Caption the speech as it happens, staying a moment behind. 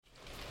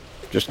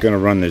Just going to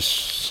run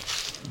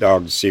this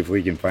dog to see if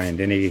we can find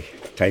any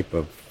type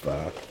of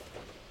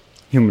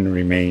human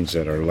remains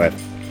that are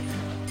left.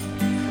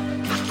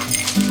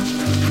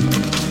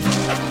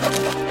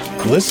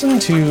 Listen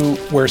to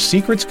Where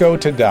Secrets Go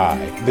to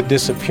Die, The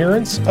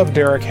Disappearance of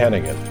Derek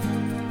Hennigan.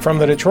 From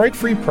the Detroit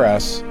Free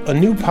Press, a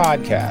new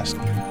podcast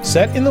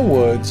set in the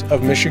woods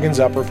of Michigan's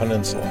Upper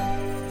Peninsula.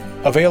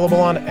 Available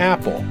on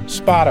Apple,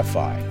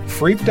 Spotify,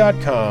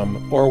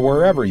 Freep.com, or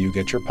wherever you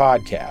get your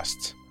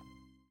podcasts.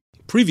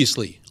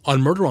 Previously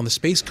on Murder on the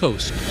Space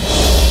Coast.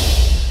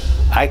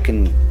 I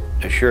can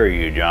assure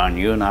you, John,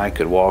 you and I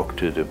could walk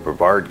to the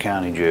Brevard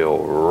County Jail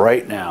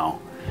right now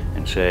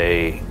and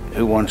say,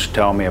 who wants to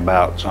tell me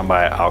about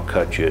somebody? I'll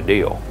cut you a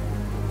deal.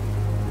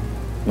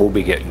 We'll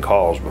be getting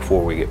calls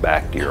before we get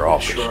back to your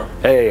office. Sure.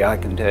 Hey, I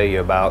can tell you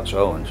about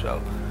so-and-so.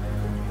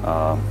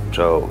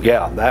 So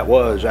yeah, that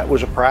was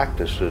a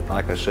practice that,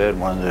 like I said,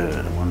 one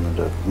of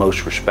the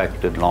most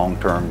respected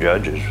long-term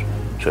judges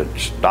said,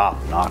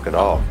 stop, knock it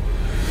off.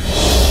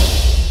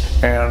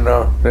 And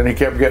then he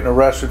kept getting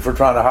arrested for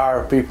trying to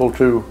hire people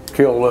to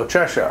kill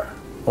Cheshire.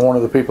 One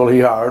of the people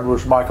he hired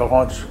was Michael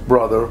Hunt's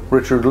brother,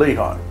 Richard Lee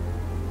Hunt.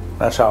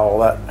 That's how all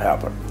that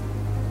happened.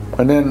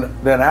 And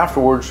then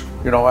afterwards,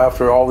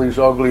 after all these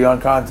ugly,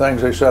 unkind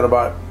things they said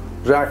about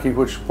Zachy,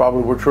 which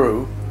probably were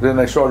true, then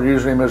they started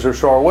using him as their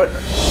star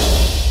witness.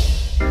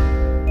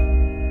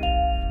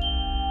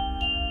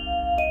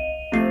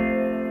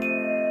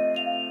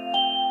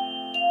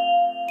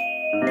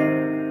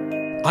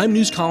 I'm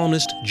news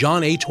columnist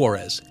John A.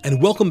 Torres, and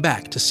welcome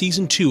back to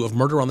Season 2 of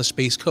Murder on the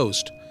Space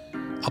Coast,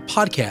 a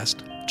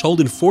podcast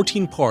told in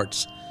 14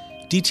 parts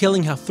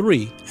detailing how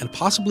 3, and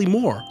possibly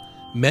more,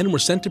 men were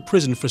sent to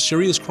prison for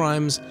serious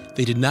crimes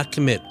they did not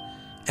commit,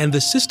 and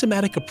the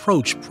systematic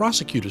approach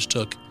prosecutors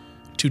took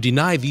to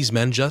deny these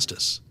men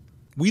justice.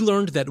 We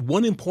learned that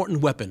one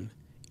important weapon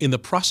in the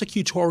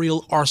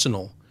prosecutorial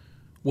arsenal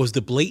was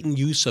the blatant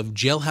use of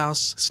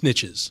jailhouse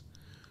snitches,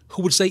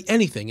 who would say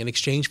anything in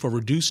exchange for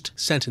reduced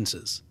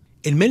sentences.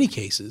 In many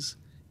cases,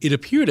 it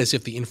appeared as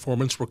if the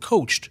informants were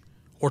coached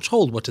or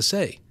told what to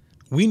say.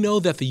 We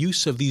know that the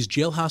use of these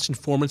jailhouse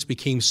informants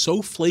became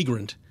so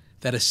flagrant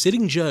that a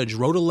sitting judge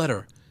wrote a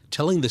letter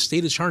telling the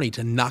state attorney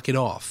to knock it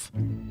off.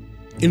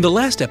 In the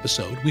last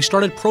episode, we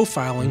started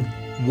profiling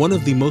one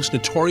of the most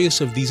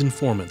notorious of these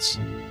informants,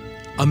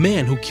 a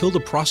man who killed a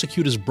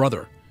prosecutor's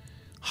brother,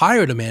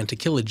 hired a man to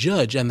kill a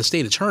judge and the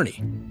state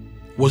attorney,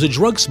 was a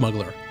drug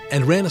smuggler,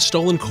 and ran a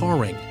stolen car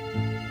ring.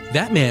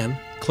 That man,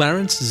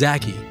 Clarence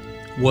Zachy,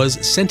 was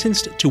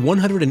sentenced to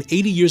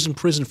 180 years in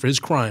prison for his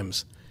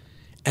crimes,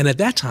 and at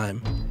that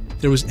time,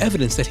 there was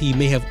evidence that he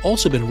may have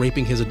also been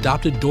raping his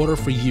adopted daughter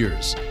for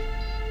years,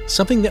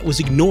 something that was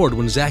ignored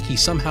when Zachy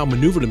somehow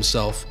maneuvered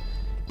himself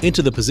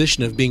into the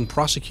position of being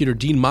Prosecutor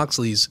Dean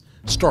Moxley's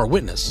star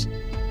witness.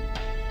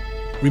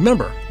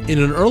 Remember,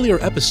 in an earlier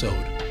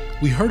episode,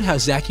 we heard how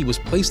Zachy was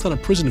placed on a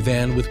prison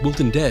van with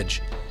Wilton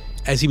Dedge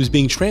as he was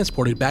being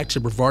transported back to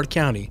Brevard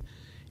County,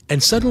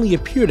 and suddenly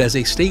appeared as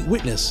a state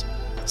witness,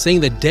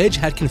 saying that Dedge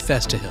had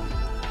confessed to him.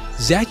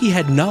 Zachy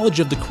had knowledge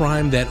of the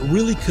crime that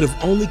really could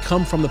have only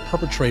come from the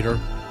perpetrator,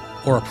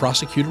 or a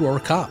prosecutor, or a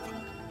cop.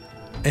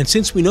 And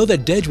since we know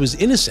that Dedge was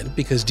innocent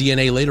because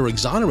DNA later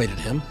exonerated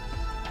him,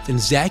 then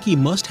Zachy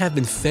must have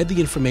been fed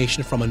the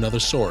information from another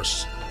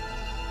source.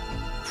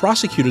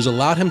 Prosecutors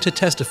allowed him to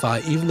testify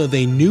even though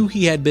they knew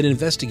he had been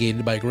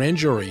investigated by a grand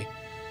jury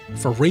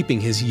for raping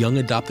his young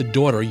adopted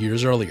daughter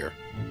years earlier.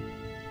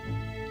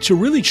 To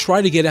really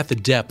try to get at the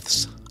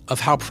depths of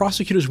how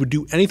prosecutors would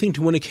do anything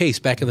to win a case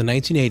back in the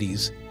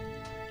 1980s,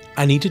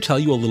 I need to tell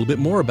you a little bit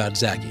more about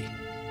Zachy.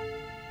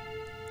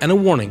 And a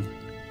warning,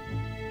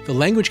 the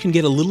language can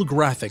get a little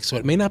graphic, so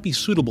it may not be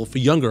suitable for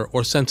younger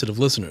or sensitive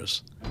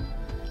listeners.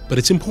 But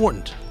it's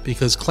important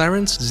because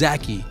Clarence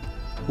Zachy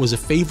was a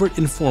favorite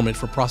informant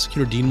for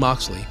Prosecutor Dean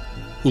Moxley,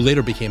 who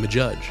later became a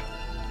judge.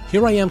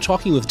 Here I am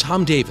talking with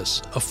Tom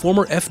Davis, a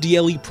former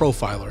FDLE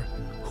profiler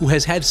who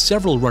has had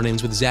several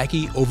run-ins with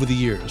Zachy over the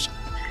years.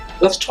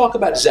 Let's talk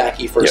about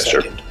Zachy for a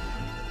second. Sure.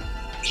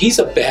 He's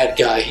a bad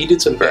guy. He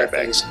did some bad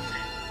things.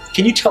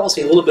 Can you tell us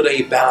a little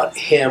bit about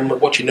him,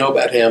 what you know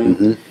about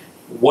him,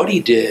 what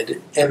he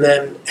did, and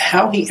then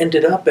how he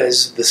ended up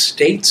as the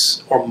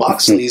state's or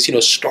Moxley's,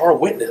 star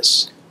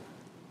witness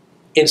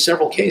in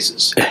several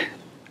cases?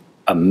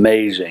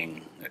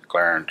 Amazing that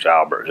Clarence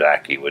Albert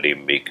Zachy would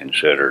even be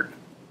considered,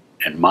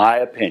 in my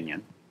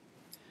opinion,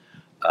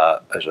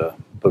 as a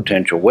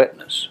potential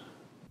witness.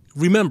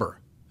 Remember,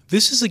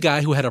 this is a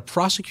guy who had a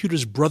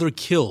prosecutor's brother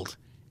killed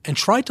and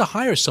tried to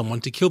hire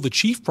someone to kill the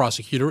chief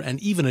prosecutor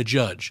and even a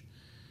judge.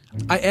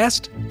 I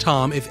asked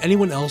Tom if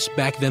anyone else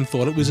back then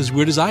thought it was as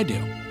weird as I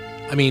do.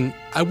 I mean,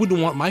 I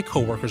wouldn't want my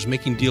coworkers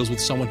making deals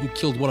with someone who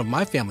killed one of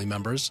my family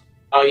members.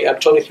 I'm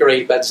totally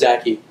curious about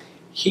Zachy.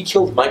 He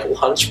killed Michael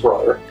Hunt's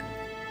brother,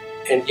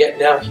 and yet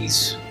now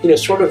he's,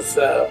 sort of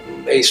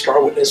a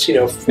star witness, for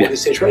the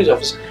state attorney's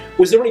office.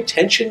 Was there any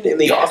tension in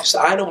the office?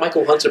 I know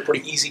Michael Hunt's a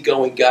pretty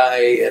easygoing guy,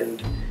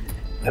 and,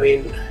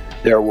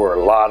 There were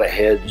a lot of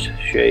heads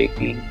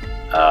shaking,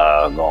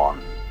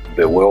 going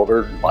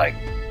bewildered, like,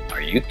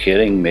 are you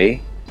kidding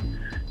me?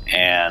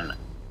 And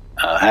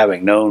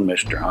having known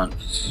Mr.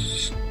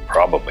 Hunt's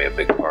probably a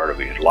big part of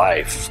his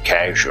life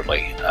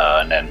casually,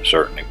 and then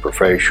certainly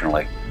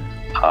professionally,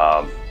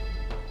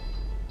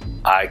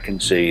 I can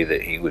see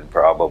that he would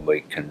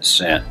probably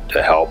consent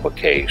to help a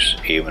case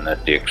even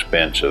at the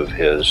expense of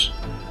his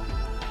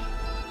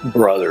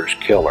brother's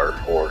killer,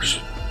 or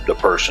the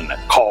person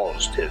that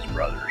caused his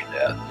brother's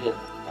death,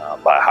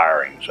 by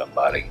hiring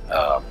somebody.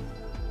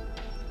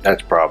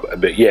 That's probably,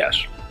 but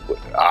yes,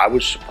 I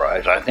was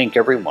surprised. I think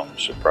everyone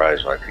was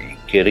surprised. Like, are you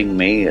kidding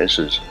me? This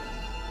is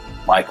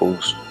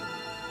Michael's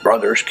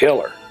brother's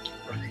killer.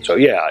 So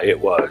yeah, it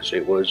was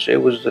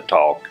the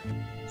talk.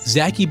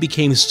 Zaki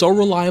became so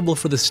reliable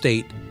for the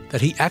state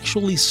that he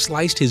actually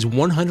sliced his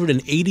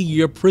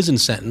 180-year prison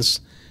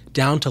sentence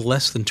down to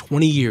less than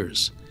 20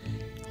 years.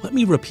 Let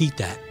me repeat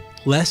that,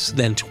 less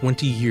than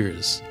 20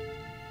 years.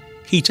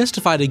 He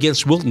testified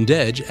against Wilton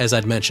Dedge, as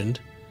I'd mentioned,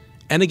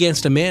 and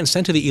against a man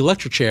sent to the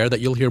electric chair that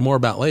you'll hear more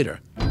about later.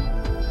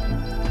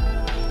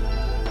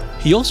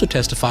 He also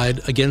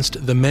testified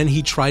against the men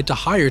he tried to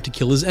hire to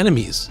kill his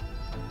enemies.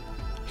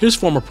 Here's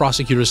former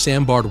prosecutor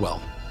Sam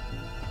Bardwell.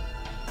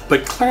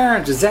 But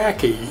Clarence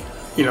Zaki,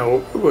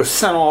 was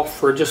sent off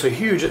for just a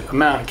huge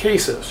amount of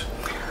cases.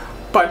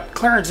 But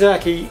Clarence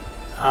Zaki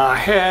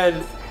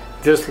had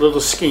this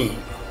little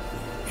scheme.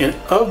 And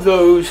of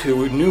those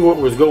who knew what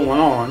was going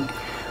on,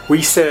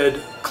 we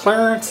said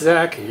Clarence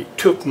Zaki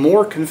took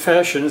more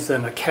confessions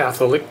than a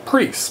Catholic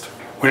priest.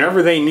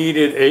 Whenever they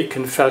needed a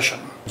confession,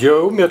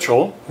 Joe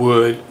Mitchell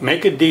would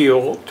make a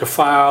deal to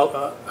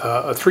file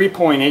a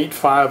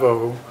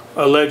 3.850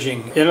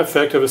 alleging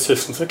ineffective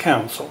assistance of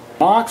counsel.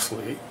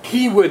 Moxley,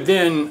 he would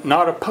then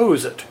not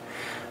oppose it.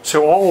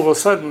 So all of a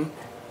sudden,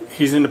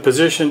 he's in a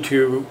position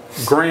to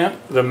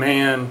grant the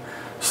man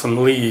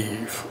some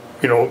leave,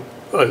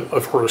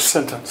 for a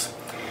sentence.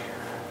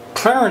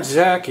 Clarence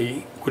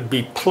Zaki would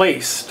be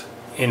placed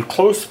in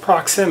close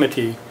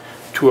proximity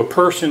to a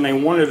person they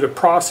wanted to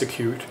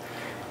prosecute,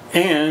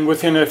 and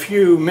within a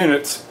few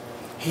minutes,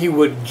 he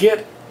would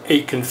get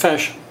a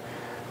confession.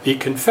 The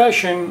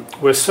confession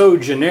was so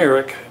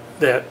generic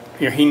that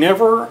he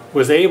never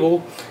was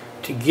able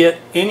to get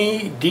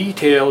any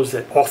details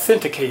that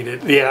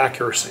authenticated the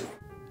accuracy.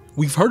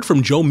 We've heard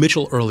from Joe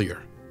Mitchell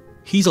earlier.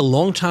 He's a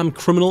longtime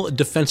criminal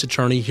defense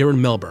attorney here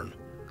in Melbourne,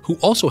 who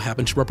also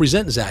happens to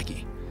represent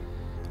Zaki.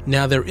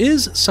 Now, there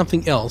is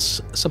something else,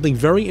 something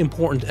very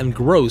important and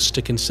gross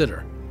to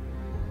consider.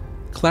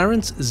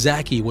 Clarence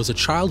Zaki was a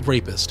child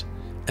rapist,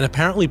 and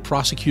apparently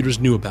prosecutors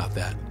knew about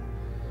that.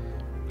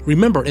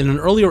 Remember, in an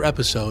earlier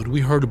episode,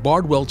 we heard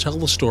Bardwell tell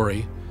the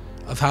story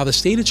of how the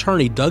state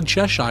attorney, Doug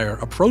Cheshire,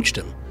 approached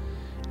him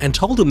and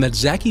told him that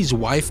Zaki's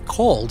wife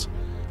called,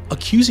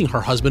 accusing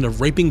her husband of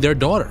raping their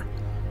daughter.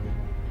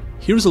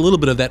 Here's a little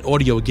bit of that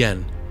audio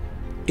again.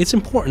 It's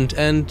important,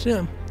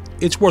 and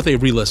it's worth a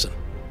re-listen.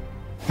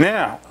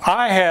 Now,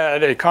 I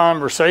had a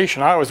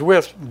conversation. I was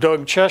with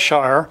Doug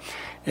Cheshire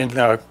in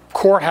the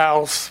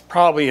courthouse,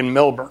 probably in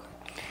Melbourne.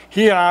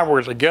 He and I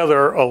were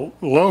together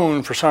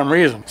alone for some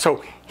reason.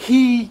 So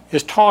he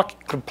is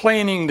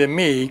complaining to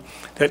me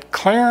that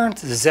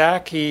Clarence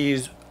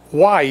Zaki's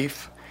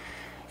wife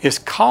is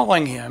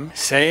calling him,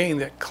 saying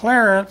that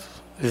Clarence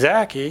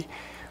Zaki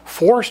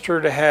forced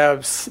her to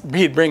have sex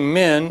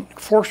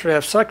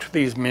with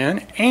these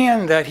men,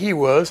 and that he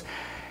was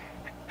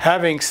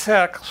having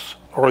sex,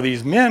 or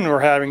these men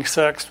were having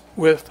sex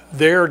with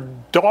their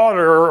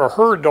daughter, or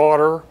her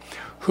daughter,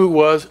 who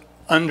was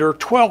under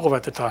 12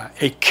 at the time.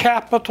 A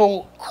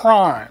capital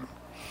crime.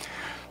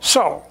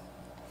 So,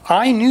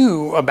 I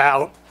knew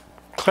about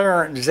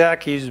Clarence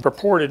Zaki's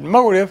purported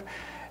motive,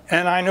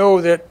 and I know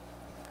that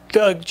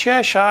Doug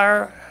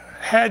Cheshire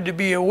had to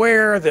be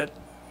aware that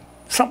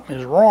something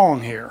is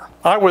wrong here.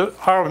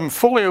 I'm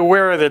fully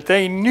aware that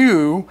they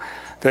knew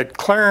that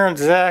Clarence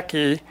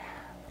Zaki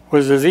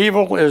was as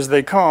evil as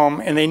they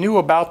come, and they knew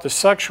about the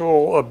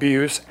sexual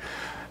abuse.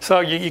 So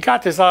you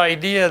got this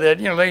idea that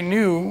they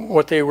knew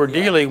what they were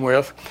dealing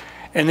with,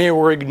 and they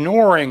were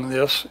ignoring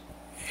this,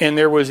 and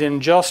there was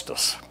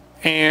injustice.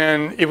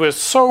 And it was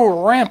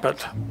so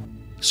rampant.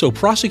 So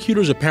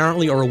prosecutors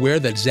apparently are aware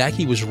that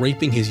Zaki was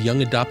raping his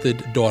young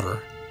adopted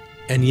daughter,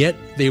 and yet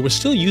they were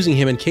still using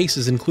him in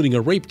cases including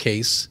a rape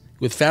case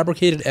with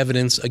fabricated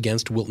evidence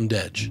against Wilton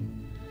Dedge.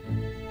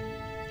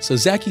 So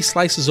Zaki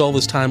slices all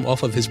this time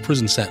off of his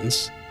prison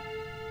sentence,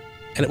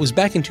 and it was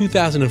back in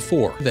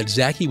 2004 that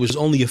Zaki was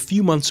only a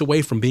few months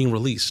away from being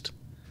released.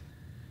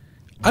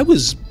 I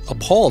was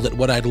appalled at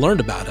what I'd learned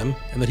about him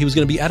and that he was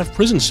going to be out of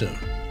prison soon.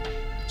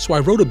 So I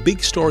wrote a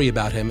big story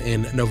about him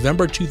in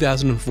November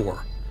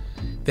 2004.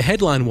 The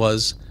headline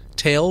was,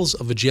 Tales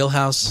of a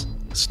Jailhouse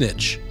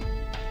Snitch.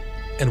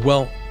 And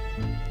well,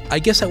 I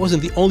guess I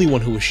wasn't the only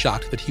one who was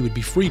shocked that he would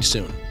be freed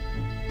soon.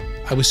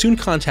 I was soon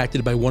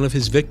contacted by one of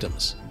his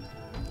victims,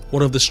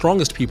 one of the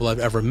strongest people I've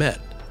ever met,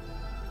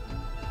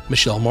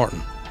 Michelle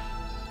Martin.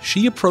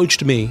 She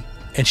approached me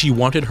and she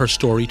wanted her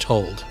story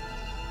told.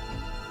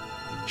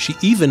 She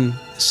even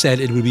said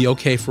it would be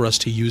okay for us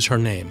to use her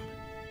name.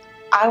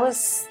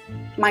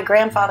 My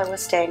grandfather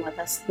was staying with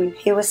us, and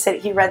he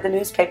read the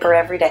newspaper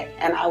every day,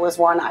 and I was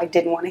one, I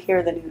didn't want to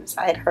hear the news.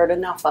 I had heard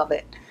enough of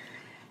it.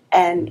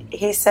 And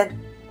he said,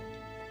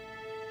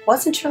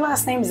 "Wasn't your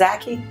last name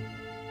Zachy?"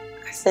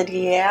 I said,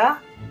 "Yeah."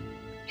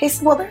 He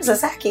said, "Well, there's a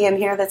Zachy in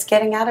here that's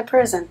getting out of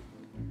prison."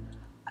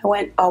 I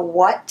went, "A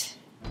what?"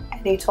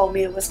 And he told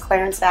me it was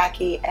Clarence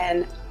Zachy,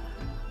 and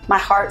my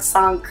heart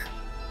sunk.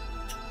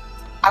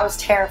 I was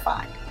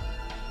terrified.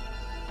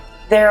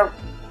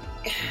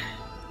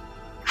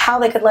 How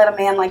they could let a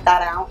man like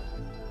that out.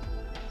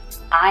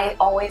 I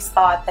always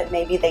thought that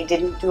maybe they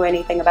didn't do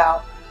anything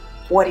about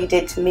what he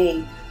did to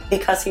me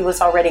because he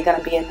was already going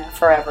to be in there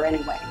forever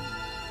anyway.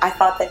 I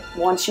thought that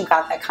once you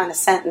got that kind of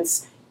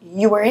sentence,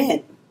 you were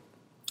in.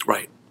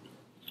 Right.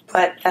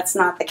 But that's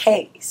not the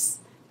case.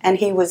 And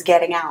he was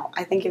getting out.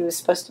 I think it was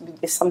supposed to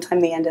be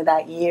sometime the end of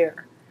that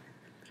year.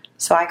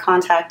 So I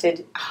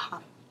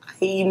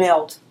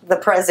emailed the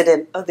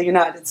President of the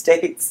United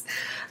States,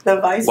 the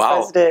Vice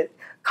President,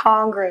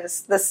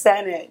 Congress, the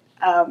Senate,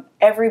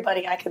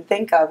 everybody I could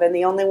think of. And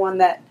the only one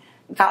that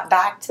got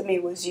back to me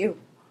was you.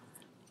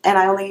 And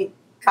I only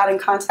got in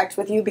contact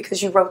with you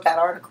because you wrote that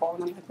article.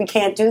 And I'm like, we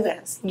can't do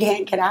this. You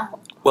can't get out.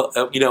 Well,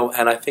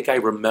 and I think I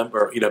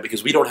remember,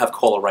 because we don't have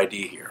caller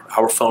ID here.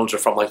 Our phones are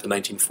from like the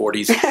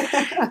 1940s.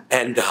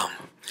 And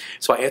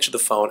so I answered the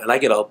phone, and I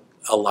get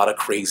a lot of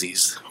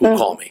crazies who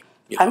call me.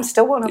 I'm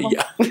still one of them.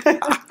 Yeah.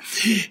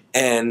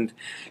 And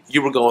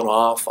you were going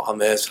off on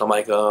this, and I'm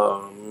like,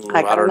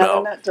 I don't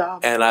know. Nut job.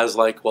 And I was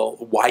like, well,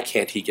 why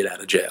can't he get out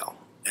of jail?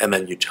 And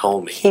then you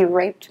told me. He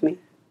raped me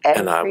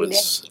every day.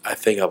 I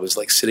think I was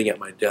like sitting at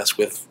my desk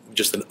with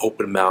just an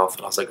open mouth,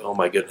 and I was like, oh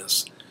my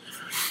goodness.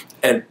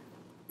 And,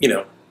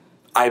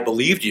 I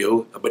believed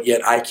you, but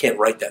yet I can't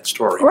write that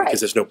story because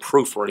there's no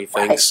proof or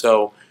anything. Right.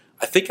 So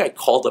I think I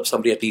called up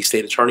somebody at the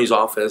state attorney's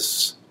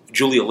office,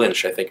 Julia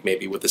Lynch, I think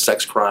maybe, with the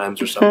sex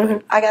crimes or something.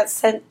 Mm-hmm.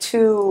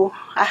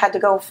 I had to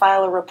go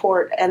file a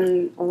report,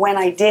 and when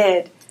I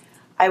did,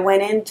 I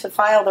went in to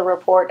file the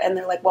report, and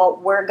they're like, well,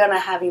 we're going to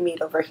have you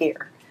meet over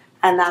here.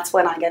 And that's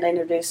when I got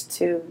introduced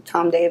to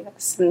Tom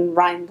Davis and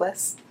Ryan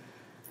Bliss.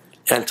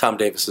 And Tom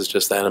Davis is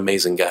just an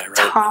amazing guy, right?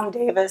 Tom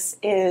Davis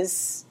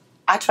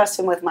I trust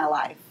him with my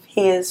life.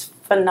 He is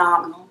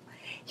phenomenal.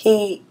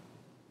 He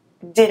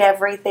did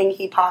everything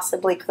he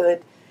possibly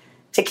could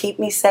to keep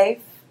me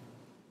safe.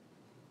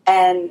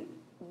 And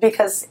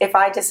because if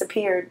I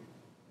disappeared,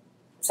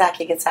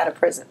 Zachy gets out of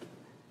prison.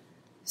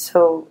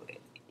 So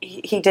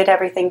he did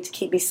everything to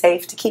keep me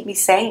safe, to keep me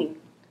sane.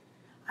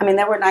 I mean,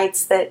 there were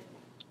nights that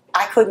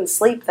I couldn't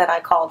sleep that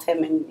I called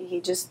him, and he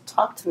just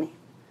talked to me.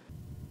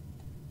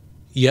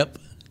 Yep,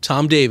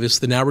 Tom Davis,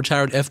 the now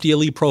retired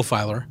FDLE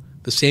profiler,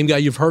 the same guy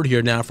you've heard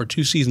here now for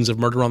 2 seasons of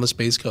Murder on the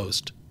Space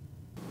Coast.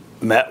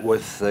 Met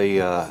with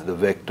the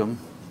victim,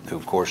 who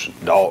of course is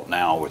an adult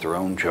now with her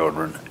own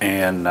children,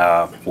 and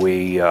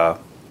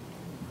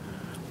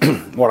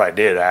what I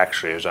did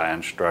actually is I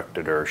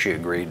instructed her. She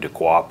agreed to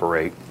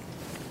cooperate.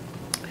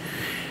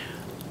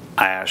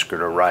 I asked her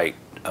to write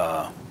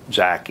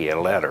Zachy a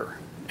letter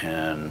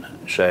and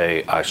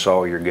say, I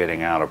saw you're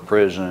getting out of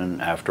prison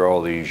after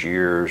all these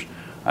years.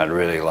 I'd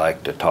really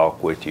like to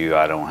talk with you.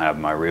 I don't have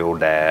my real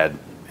dad.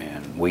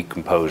 And we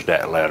composed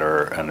that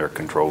letter under a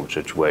controlled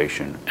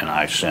situation, and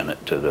I sent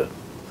it to the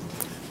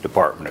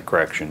Department of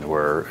Corrections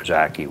where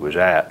Zachy was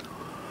at.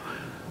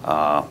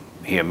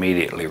 He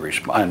immediately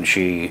responded, and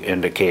she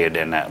indicated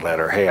in that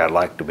letter, hey, I'd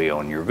like to be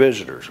on your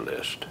visitors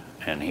list.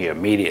 And he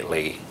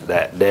immediately,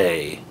 that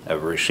day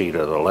of receipt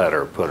of the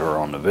letter, put her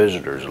on the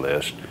visitors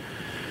list.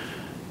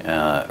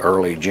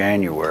 Early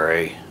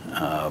January,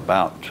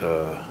 about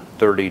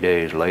 30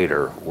 days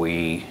later,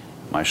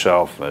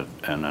 myself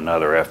and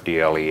another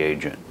FDLE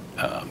agent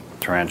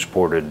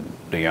transported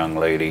the young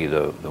lady,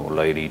 the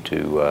lady to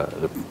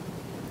the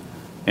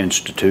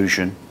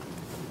institution,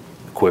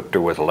 equipped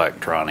her with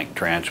electronic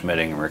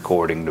transmitting and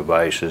recording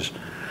devices,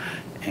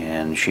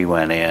 and she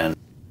went in.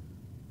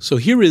 So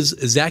here is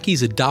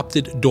Zachy's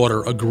adopted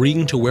daughter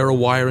agreeing to wear a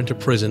wire into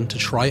prison to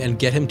try and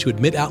get him to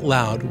admit out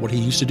loud what he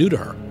used to do to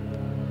her.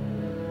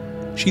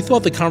 She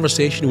thought the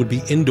conversation would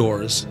be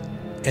indoors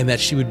and that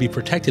she would be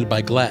protected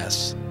by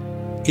glass.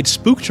 It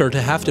spooked her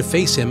to have to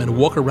face him and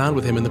walk around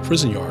with him in the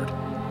prison yard.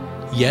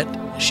 Yet,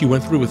 she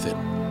went through with it.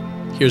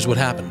 Here's what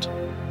happened.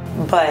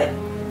 But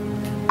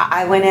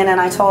I went in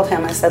and I told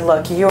him, I said,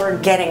 look, you're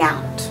getting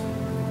out.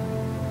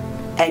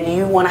 And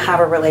you want to have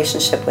a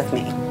relationship with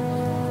me.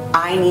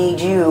 I need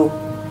you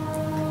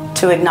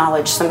to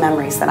acknowledge some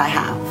memories that I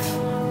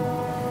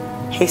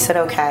have. He said,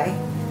 okay.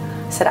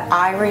 I said,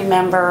 I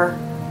remember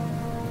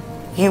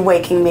you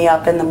waking me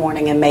up in the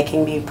morning and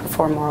making me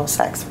perform oral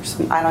sex or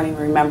something. I don't even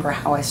remember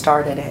how I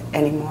started it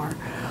anymore.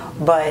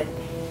 But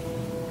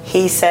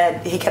he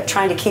said he kept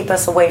trying to keep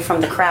us away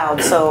from the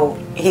crowd so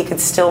he could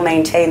still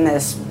maintain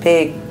this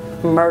big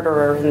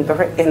murderer in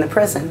the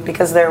prison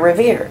because they're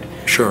revered.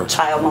 Sure.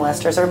 Child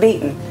molesters are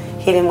beaten.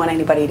 He didn't want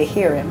anybody to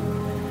hear him.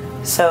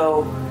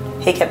 So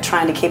he kept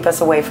trying to keep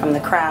us away from the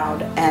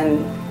crowd,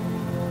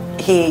 and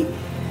he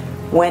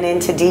went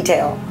into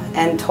detail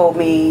and told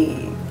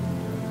me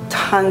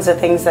tons of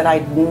things that I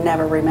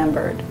never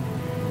remembered,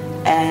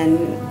 and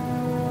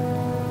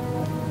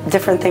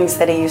different things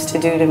that he used to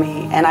do to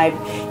me. And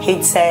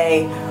he'd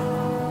say,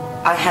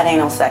 I had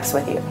anal sex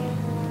with you.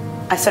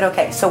 I said,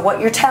 okay, so what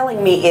you're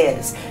telling me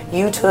is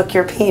you took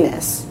your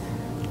penis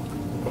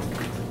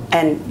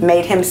and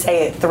made him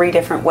say it 3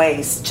 different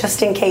ways,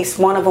 just in case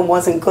one of them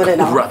wasn't good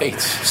enough. Right,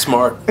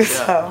 smart. Yeah.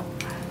 So,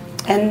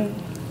 and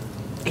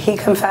he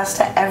confessed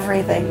to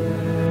everything.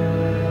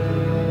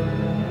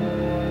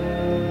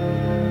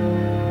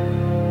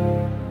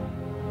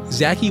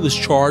 Zachy was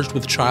charged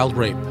with child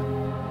rape.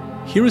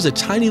 Here is a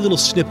tiny little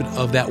snippet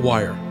of that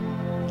wire.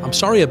 I'm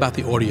sorry about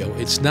the audio,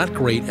 it's not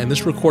great, and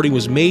this recording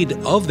was made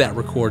of that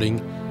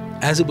recording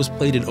as it was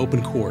played in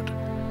open court.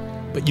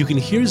 But you can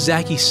hear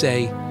Zachy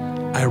say,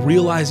 I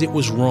realize it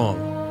was wrong.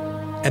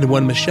 And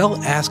when Michelle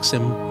asks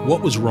him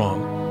what was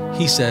wrong,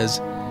 he says,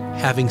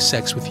 having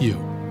sex with you.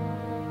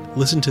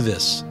 Listen to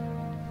this.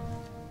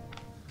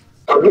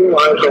 What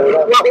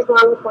was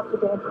wrong with what you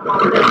did?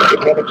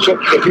 Having sex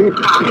with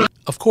you.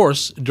 Of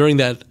course, during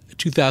that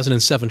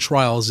 2007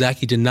 trial,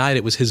 Zachy denied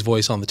it was his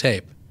voice on the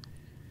tape.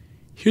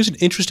 Here's an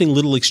interesting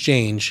little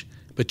exchange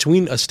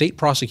between a state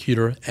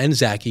prosecutor and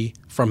Zachy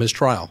from his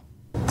trial.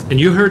 And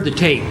you heard the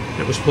tape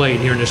that was played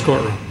here in this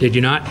courtroom, did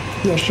you not?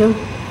 Yes, sir.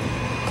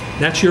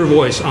 That's your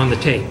voice on the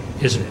tape,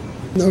 isn't it?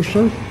 No,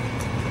 sir.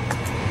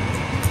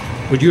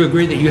 Would you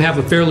agree that you have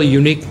a fairly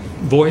unique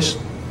voice?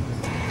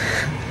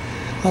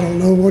 I don't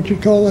know what you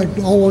call that.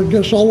 I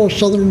guess all the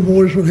Southern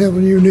boys would have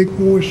a unique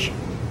voice.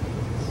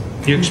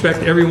 Do you expect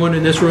everyone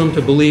in this room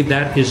to believe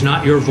that is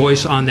not your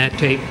voice on that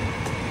tape?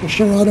 Well,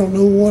 sir, I don't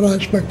know what I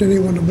expect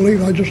anyone to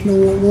believe. I just know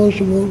what was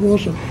and what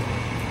wasn't.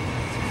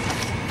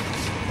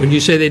 When you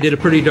say they did a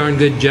pretty darn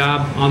good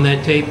job on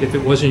that tape, if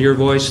it wasn't your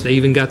voice, they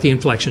even got the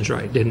inflections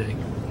right, didn't they?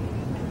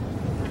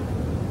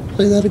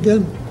 Say that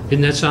again?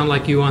 Didn't that sound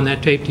like you on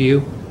that tape to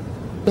you?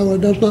 No,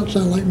 it does not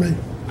sound like me.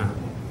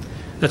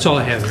 That's all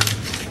I have here.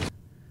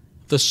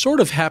 The sort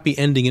of happy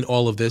ending in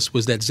all of this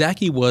was that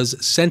Zachy was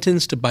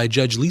sentenced by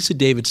Judge Lisa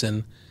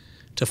Davidson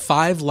to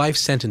 5 life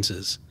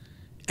sentences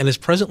and is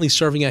presently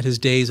serving out his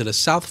days at a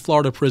South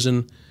Florida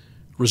prison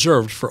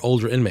reserved for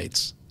older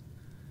inmates.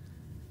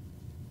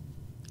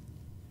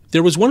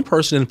 There was one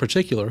person in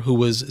particular who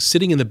was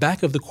sitting in the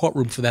back of the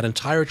courtroom for that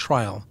entire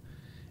trial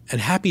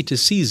and happy to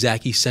see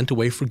Zachy sent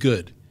away for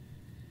good.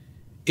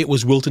 It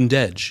was Wilton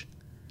Dedge,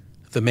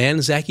 the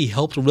man Zachy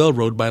helped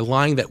railroad by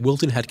lying that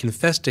Wilton had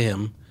confessed to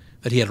him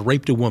that he had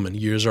raped a woman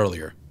years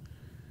earlier.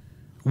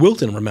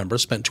 Wilton, remember,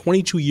 spent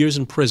 22 years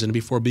in prison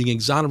before being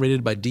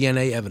exonerated by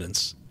DNA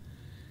evidence.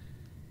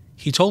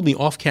 He told me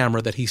off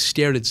camera that he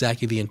stared at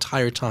Zachy the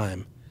entire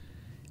time,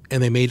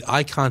 and they made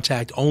eye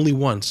contact only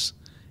once,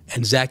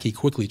 and Zachy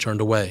quickly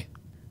turned away.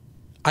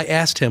 I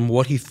asked him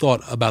what he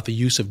thought about the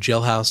use of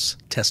jailhouse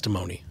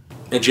testimony.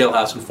 And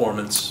jailhouse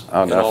informants.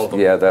 Oh, all of them.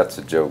 Yeah, that's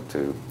a joke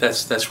too.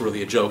 That's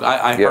really a joke.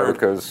 I yeah, heard.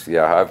 Because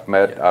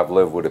I've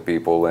lived with the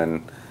people,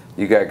 and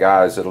you got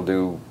guys that'll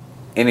do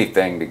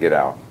anything to get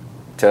out.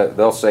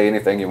 They'll say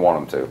anything you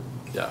want them to.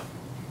 Yeah.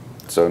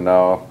 So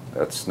no,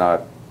 that's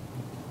not.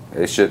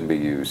 It shouldn't be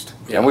used.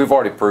 Yeah. And we've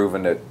already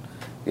proven that,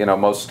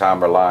 most of the time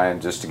they're lying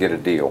just to get a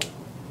deal.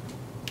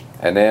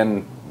 And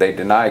then they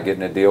deny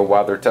getting a deal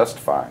while they're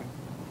testifying.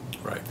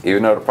 Right.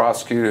 Even though the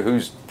prosecutor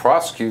who's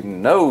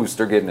prosecuting knows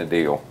they're getting a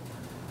deal.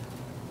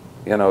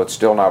 It's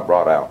still not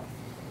brought out.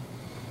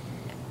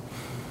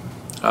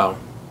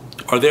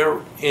 Are there,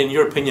 in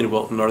your opinion,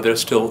 Wilton, are there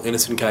still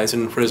innocent guys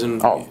in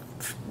prison? Oh,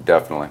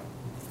 definitely.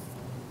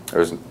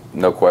 There's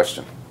no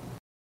question.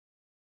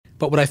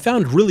 But what I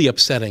found really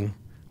upsetting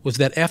was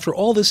that after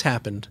all this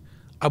happened,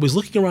 I was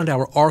looking around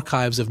our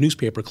archives of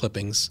newspaper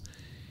clippings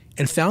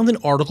and found an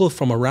article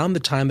from around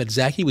the time that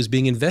Zachy was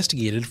being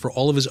investigated for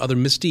all of his other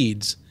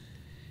misdeeds,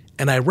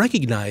 and I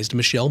recognized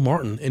Michelle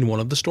Martin in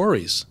one of the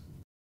stories.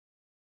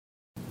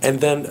 And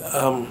then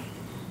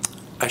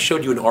I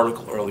showed you an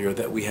article earlier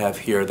that we have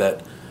here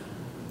that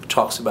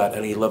talks about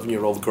an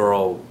 11-year-old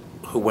girl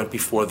who went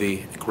before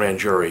the grand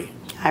jury.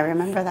 I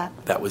remember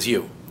that. That was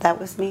you. That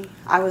was me.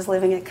 I was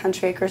living at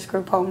Country Acres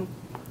Group Home,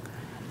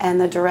 and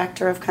the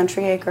director of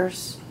Country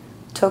Acres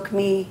took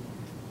me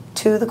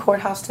to the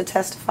courthouse to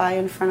testify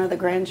in front of the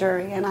grand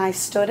jury, and I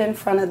stood in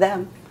front of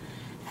them,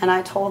 and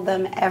I told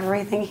them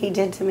everything he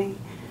did to me.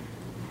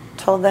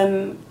 Told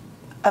them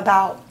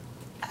about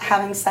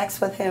having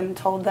sex with him,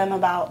 told them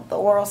about the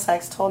oral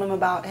sex, told them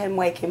about him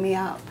waking me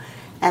up,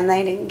 and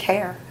they didn't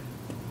care.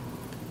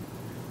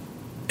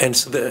 And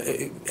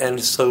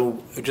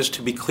so just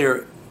to be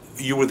clear,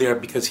 you were there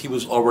because he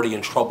was already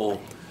in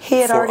trouble. He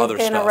had for already other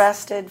been stuff.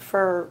 Arrested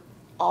for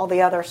all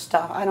the other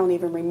stuff. I don't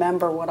even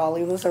remember what all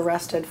he was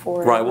arrested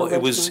for. Right. Well,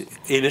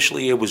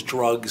 initially it was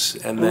drugs,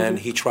 and then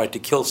he tried to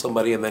kill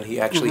somebody, and then he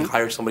actually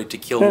hired somebody to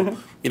kill,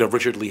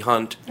 Richard Lee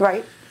Hunt.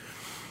 Right.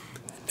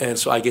 And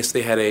so I guess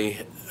they had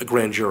a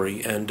grand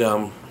jury. And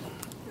do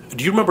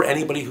you remember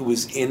anybody who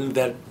was in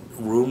that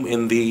room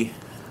in the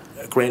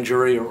grand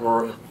jury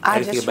or anything about that?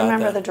 I just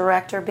remember the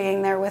director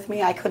being there with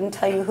me. I couldn't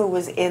tell you who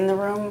was in the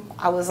room.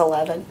 I was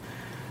 11.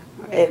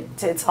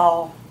 It's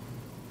all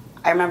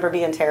I remember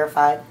being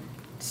terrified,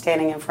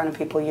 standing in front of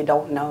people you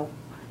don't know,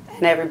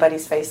 and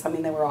everybody's face. I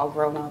mean, they were all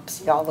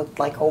grown-ups. Y'all looked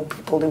like old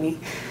people to me.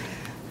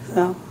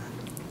 So.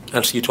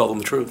 And so you told them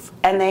the truth.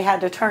 And they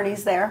had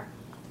attorneys there.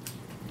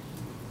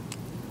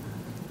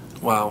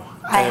 Wow.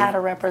 I had a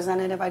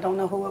representative. I don't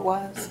know who it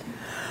was.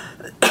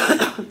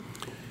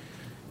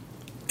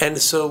 And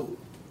so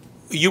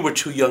you were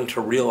too young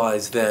to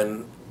realize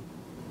then,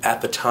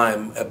 at the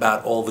time,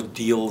 about all the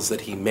deals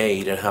that he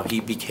made and how he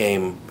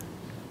became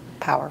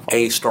powerful,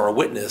 a star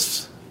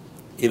witness,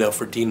 you know,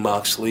 for Dean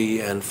Moxley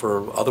and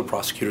for other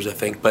prosecutors, I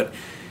think. But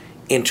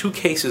in two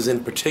cases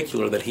in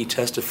particular that he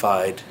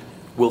testified,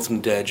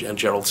 Wilton Dedge and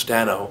Gerald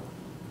Stano,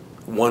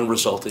 one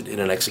resulted in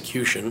an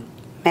execution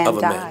of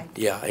a man.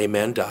 Yeah, a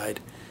man died.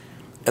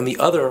 And the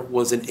other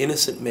was an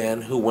innocent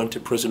man who went to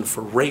prison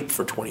for rape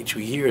for 22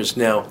 years.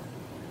 Now,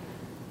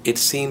 it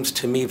seems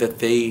to me that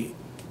they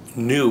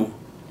knew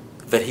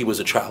that he was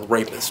a child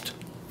rapist.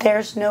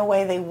 There's no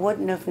way they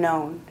wouldn't have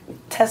known.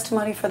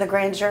 Testimony for the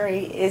grand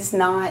jury is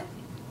not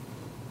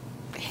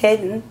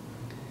hidden.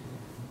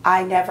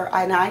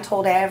 I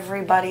told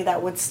everybody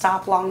that would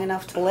stop long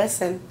enough to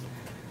listen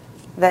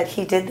that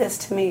he did this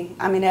to me.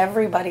 I mean,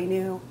 everybody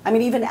knew. I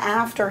mean, even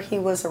after he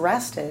was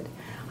arrested,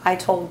 I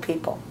told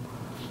people.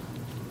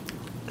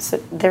 So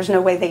there's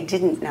no way they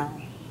didn't know.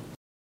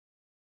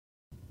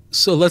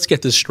 So let's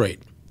get this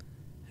straight.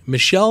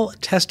 Michelle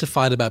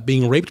testified about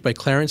being raped by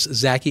Clarence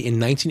Zaki in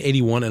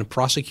 1981, and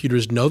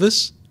prosecutors know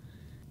this?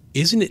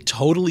 Isn't it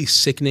totally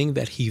sickening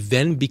that he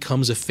then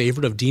becomes a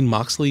favorite of Dean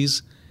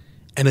Moxley's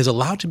and is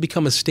allowed to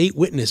become a state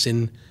witness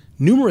in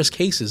numerous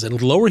cases and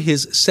lower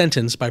his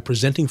sentence by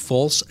presenting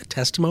false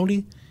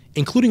testimony,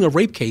 including a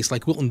rape case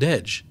like Wilton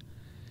Dedge?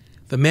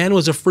 The man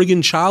was a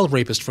friggin' child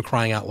rapist, for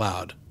crying out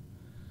loud.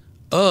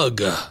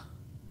 Ugh.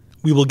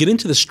 We will get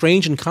into the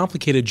strange and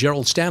complicated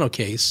Gerald Stano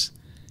case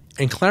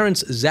and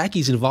Clarence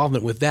Zaki's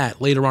involvement with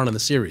that later on in the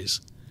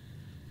series.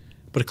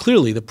 But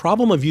clearly, the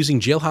problem of using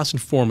jailhouse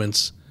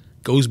informants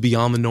goes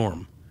beyond the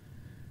norm.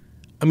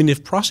 I mean,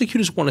 if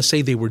prosecutors want to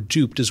say they were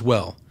duped as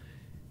well,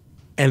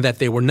 and that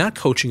they were not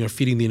coaching or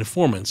feeding the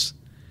informants,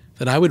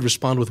 then I would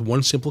respond with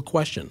one simple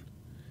question.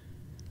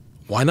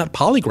 Why not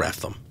polygraph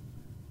them?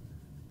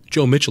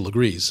 Joe Mitchell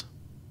agrees.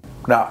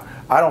 Now,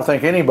 I don't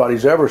think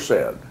anybody's ever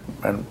said,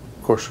 and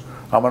of course,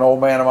 I'm an old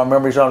man and my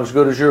memory's not as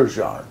good as yours,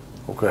 John,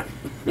 okay?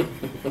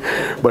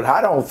 But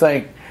I don't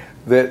think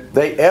that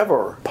they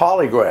ever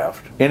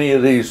polygraphed any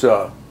of these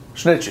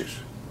snitches.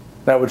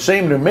 Now, it would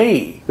seem to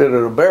me that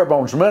at a bare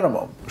bones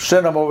minimum,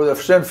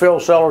 send Phil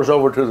Sellers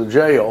over to the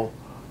jail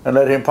and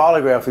let him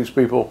polygraph these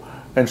people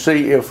and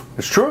see if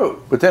it's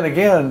true. But then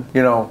again,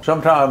 you know,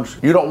 sometimes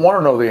you don't want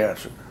to know the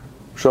answer.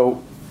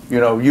 So, you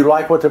know, you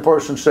like what the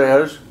person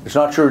says. It's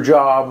not your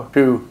job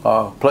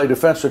to play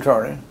defense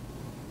attorney.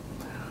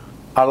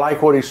 I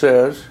like what he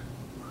says,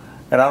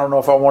 and I don't know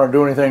if I want to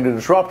do anything to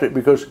disrupt it,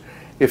 because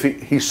if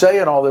he's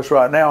saying all this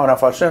right now, and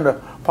if I send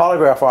a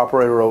polygraph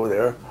operator over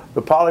there,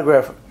 the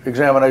polygraph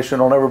examination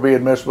will never be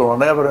admissible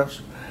in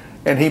evidence,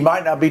 and he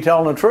might not be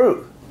telling the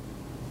truth.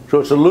 So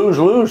it's a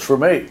lose-lose for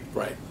me.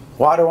 Right.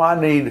 Why do I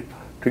need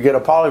to get a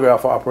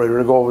polygraph operator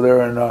to go over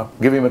there and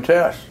give him a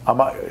test? I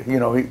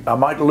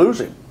might lose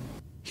him.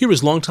 Here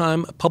is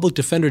longtime public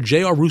defender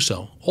J.R.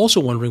 Russo, also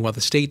wondering why the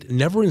state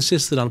never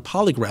insisted on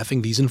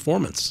polygraphing these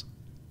informants.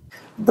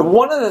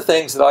 One of the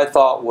things that I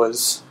thought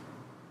was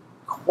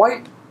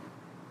quite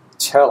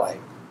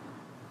telling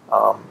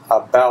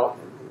about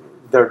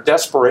their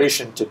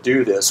desperation to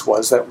do this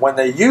was that when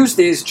they used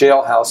these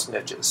jailhouse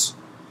snitches,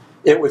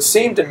 it would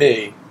seem to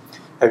me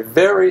a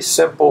very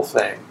simple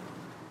thing,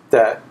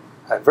 that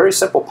a very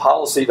simple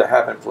policy to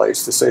have in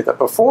place to say that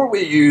before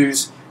we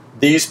use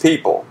these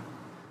people,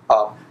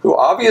 who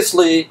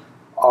obviously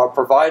are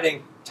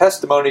providing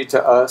testimony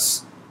to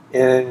us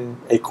in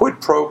a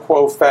quid pro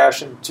quo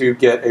fashion to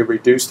get a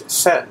reduced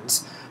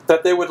sentence,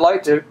 that they would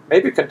like to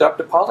maybe conduct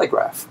a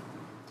polygraph,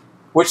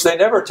 which they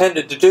never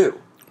tended to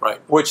do. Right.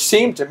 Which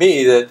seemed to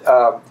me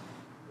that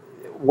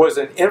was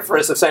an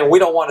inference of saying we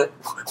don't want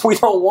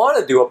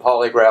to do a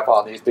polygraph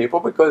on these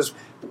people because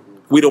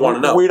we don't want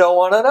to know. We don't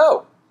want to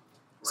know.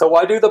 So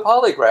why do the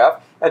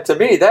polygraph? And to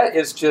me, that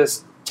is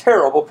just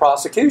terrible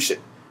prosecution.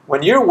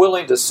 When you're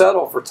willing to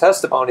settle for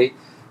testimony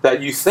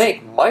that you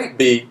think might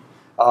be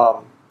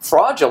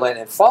fraudulent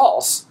and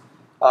false,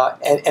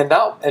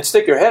 and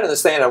stick your head in the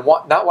sand and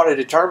not want to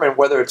determine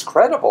whether it's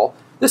credible,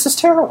 this is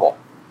terrible.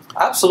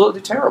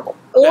 Absolutely terrible.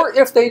 Or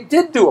if they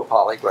did do a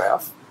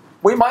polygraph,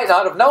 we might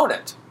not have known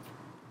it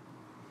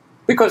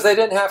because they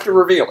didn't have to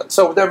reveal it.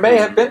 So there may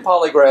have been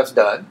polygraphs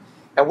done,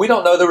 and we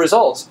don't know the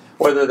results,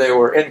 whether they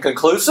were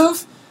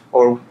inconclusive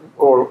or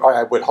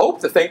I would hope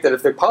to think that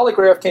if the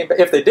polygraph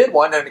if they did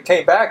one and it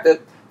came back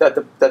that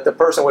the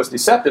person was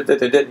deceptive, that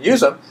they didn't use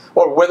them,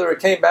 or whether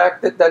it came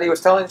back that he was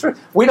telling the truth.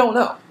 We don't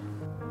know.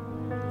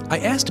 I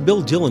asked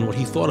Bill Dillon what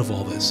he thought of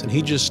all this, and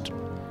he just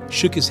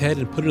shook his head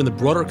and put it in the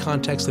broader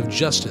context of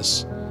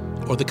justice,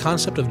 or the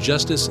concept of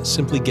justice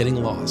simply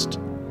getting lost.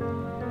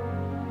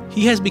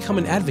 He has become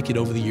an advocate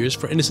over the years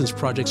for innocence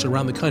projects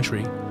around the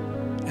country,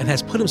 and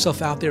has put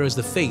himself out there as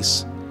the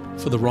face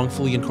for the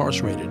wrongfully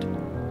incarcerated.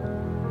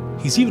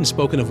 He's even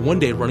spoken of one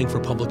day running for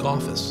public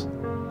office.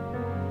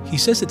 He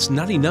says it's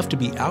not enough to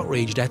be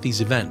outraged at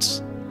these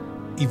events.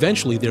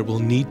 Eventually, there will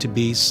need to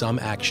be some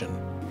action.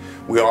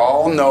 We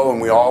all know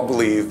and we all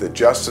believe that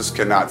justice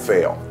cannot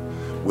fail.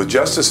 With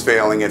justice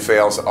failing, it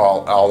fails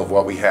all of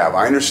what we have.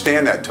 I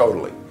understand that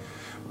totally.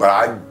 But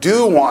I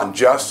do want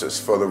justice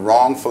for the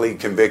wrongfully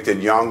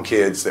convicted young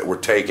kids that were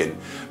taken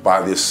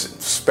by this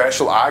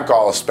special, I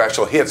call a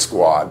special hit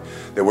squad,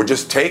 that were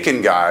just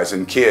taking guys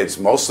and kids,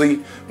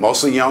 mostly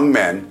young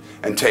men,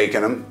 and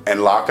taking them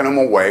and locking them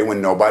away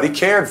when nobody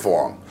cared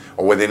for them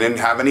or when they didn't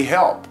have any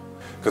help.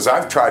 Because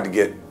I've tried to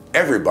get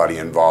everybody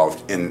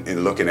involved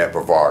in looking at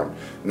Brevard.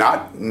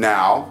 Not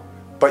now,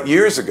 but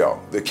years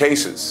ago, the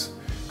cases.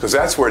 Because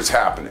that's where it's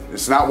happening.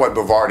 It's not what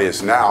Brevard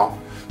is now.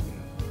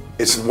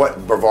 It's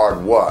what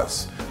Brevard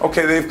was.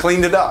 Okay, they've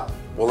cleaned it up.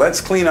 Well,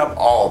 let's clean up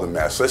all the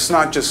mess. Let's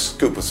not just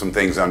scoop some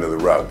things under the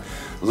rug.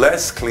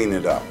 Let's clean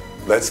it up.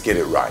 Let's get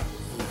it right.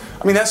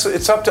 I mean,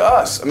 it's up to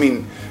us. I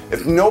mean,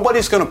 if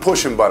nobody's going to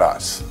push them but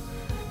us,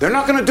 they're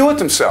not going to do it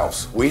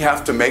themselves. We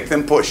have to make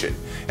them push it.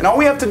 And all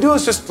we have to do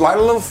is just light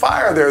a little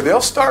fire there.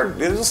 It'll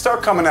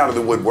start coming out of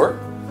the woodwork.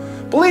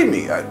 Believe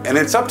me, and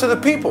it's up to the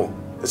people.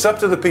 It's up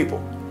to the people.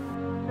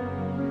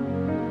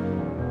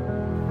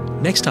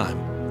 Next time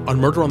on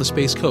Murder on the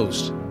Space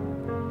Coast,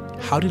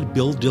 how did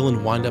Bill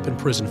Dillon wind up in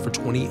prison for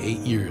 28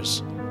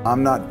 years?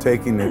 I'm not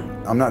taking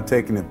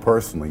it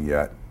personally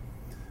yet.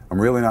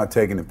 I'm really not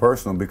taking it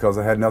personal because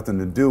I had nothing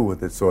to do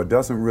with it, so it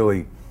doesn't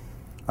really,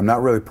 I'm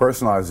not really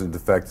personalizing the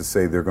fact to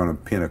say they're going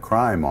to pin a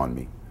crime on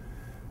me.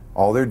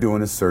 All they're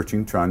doing is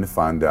searching, trying to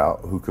find out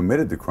who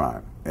committed the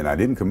crime. And I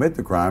didn't commit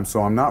the crime,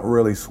 so I'm not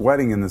really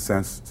sweating in the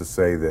sense to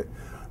say that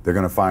they're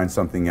going to find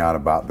something out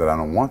about that I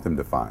don't want them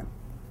to find.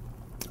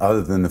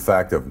 Other than the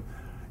fact of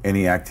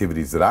any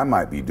activities that I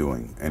might be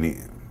doing,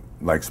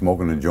 like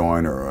smoking a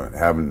joint or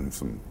having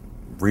some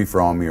reefer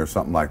on me or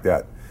something like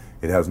that.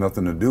 It has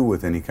nothing to do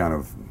with any kind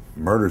of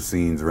murder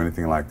scenes or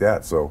anything like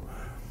that. So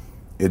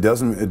it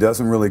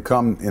doesn't really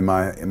come in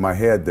my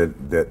head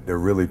that they're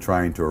really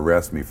trying to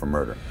arrest me for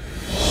murder.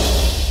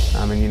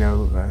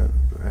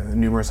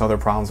 Numerous other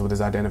problems with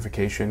his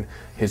identification.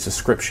 His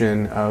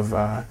description of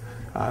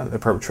the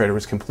perpetrator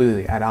was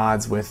completely at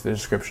odds with the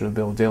description of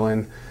Bill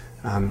Dillon.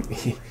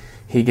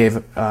 He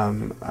gave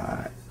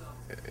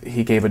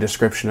a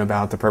description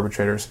about the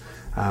perpetrator's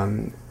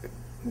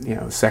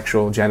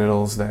sexual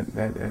genitals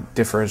that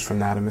differs from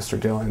that of Mr.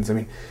 Dillon's.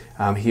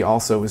 He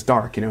also was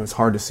dark. It's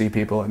hard to see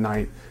people at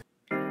night.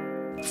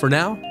 For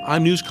now,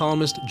 I'm news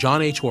columnist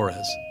John A.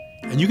 Torres,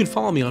 and you can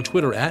follow me on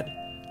Twitter at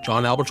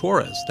John Albert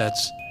Torres.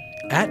 That's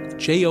at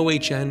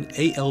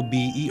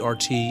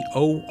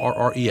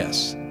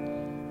JohnAlbertorres.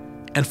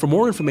 And for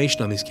more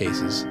information on these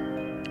cases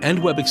and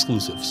web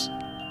exclusives,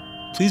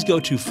 please go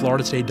to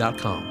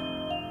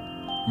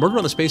floridatoday.com. Murder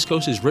on the Space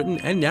Coast is written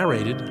and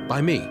narrated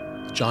by me,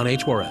 John A.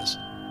 Torres.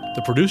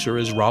 The producer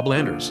is Rob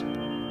Landers,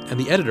 and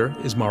the editor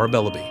is Mara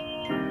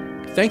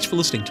Bellaby. Thanks for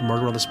listening to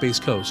Murder on the Space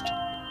Coast,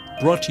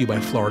 brought to you by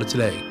Florida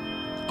Today,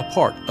 a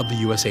part of the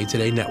USA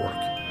Today Network.